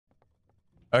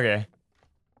Okay.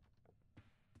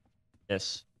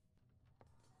 Yes.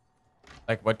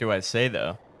 Like, what do I say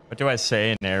though? What do I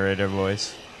say in narrator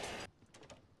voice?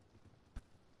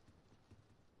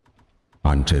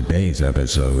 On today's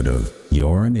episode of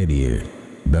You're an Idiot,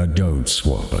 the Goat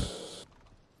Squad.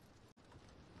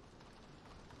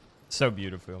 So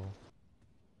beautiful.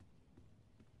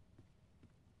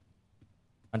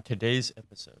 On today's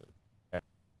episode.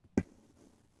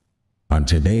 On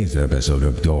today's episode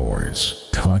of Doors,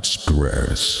 Touch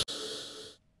Grass.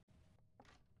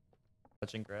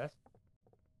 Touching grass?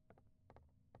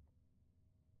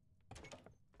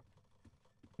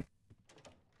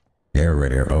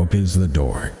 Narrator opens the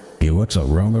door. He looks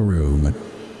around the room,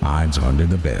 hides under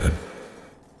the bed.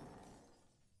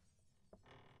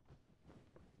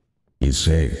 He's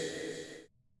safe.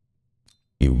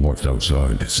 He walks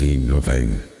outside, seeing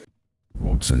nothing.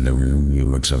 Walks in the room, he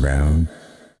looks around.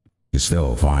 He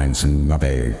still finds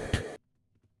nothing.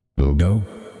 Lugo?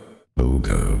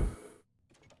 Lugo.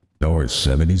 Door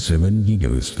 77, he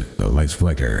goes. The lights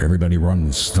flicker. Everybody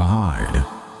runs to hide.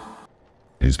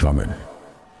 He's coming.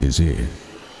 Is he?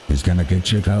 He's gonna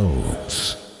get your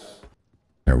toes.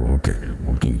 They're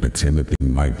walking, but Timothy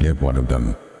might get one of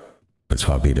them. But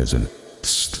Hubby doesn't.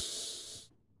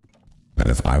 But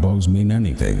if eyeballs mean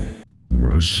anything,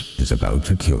 Rush is about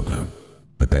to kill them.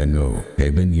 But they know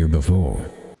they've been here before.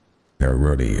 They're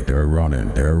ready, they're running.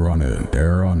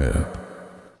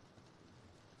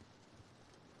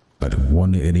 But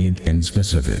one idiot in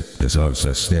specific deserves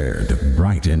to stare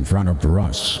right in front of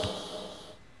Rush.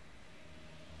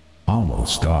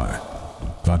 Almost died.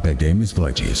 Thought that game is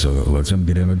glitchy, so it lets him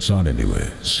get him inside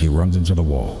anyways. He runs into the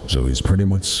wall, so he's pretty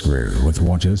much screwed. Let's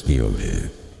watch his POV.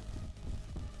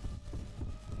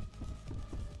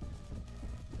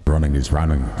 Running is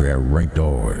running. They're right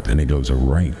door. Then he goes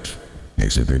right.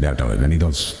 Makes it through that door. Then he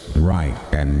goes right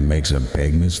and makes a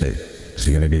big mistake. Is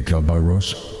he gonna get killed by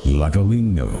Rush? Luckily,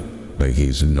 no. But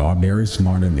he's not very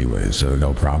smart anyway, so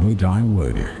they'll probably die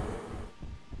later.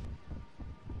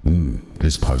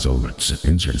 This puzzle looks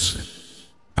interesting.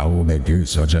 How will they do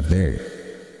such a thing?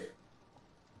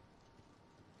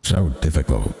 So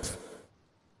difficult.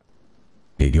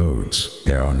 He goes.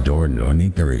 They're on door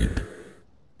 93.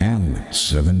 And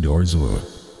 7 doors low.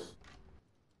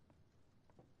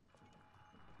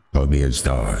 Toby has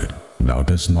died. Not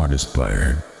the smartest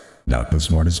player. Not the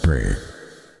smartest player.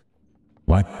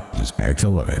 What? He's back to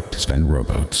life. Spend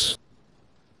robots.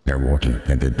 They're walking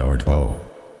at the dark hall.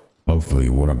 Hopefully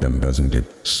one of them doesn't get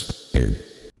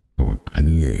hit. Oh, and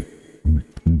he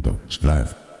those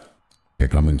left. They're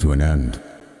coming to an end.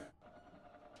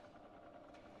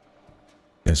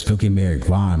 As Cookie Man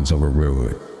climbs over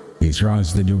Rude, he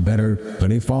tries to do better, but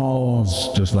he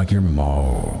falls just like your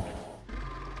mom.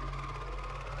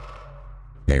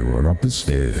 They run up the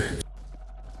stairs,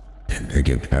 and they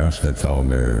get past the tall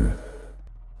man.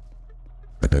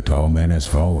 But the tall man has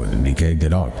fallen and he can't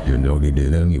get up, you know he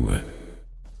did anyway.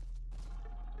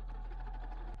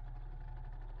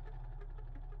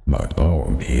 But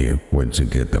he went to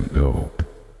get them milk.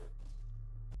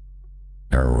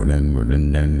 They're running,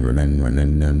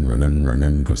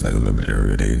 cause that little bit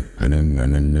already. Running,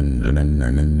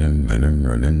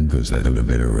 cause that little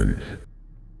bit already.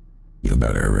 You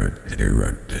better run.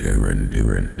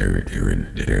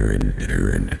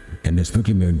 And as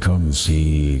Pokemon comes,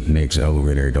 he makes the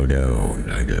elevator go down,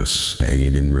 I guess. He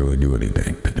didn't really do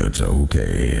anything, but that's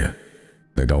okay.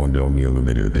 They don't know me a little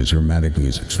bit of this dramatic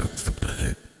music stuff.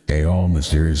 They all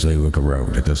mysteriously look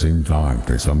around at the same time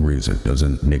for some reason.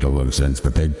 Doesn't make a lot of sense,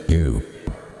 but they do.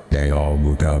 They all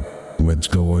look up. What's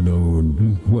going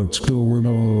on? What's going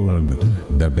on?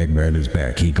 The big man is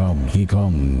back. He come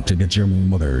to get your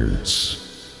mothers.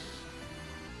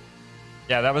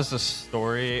 Yeah, that was the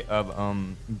story of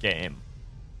game.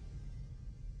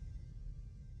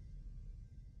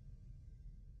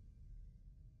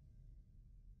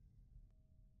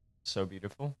 So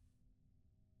beautiful.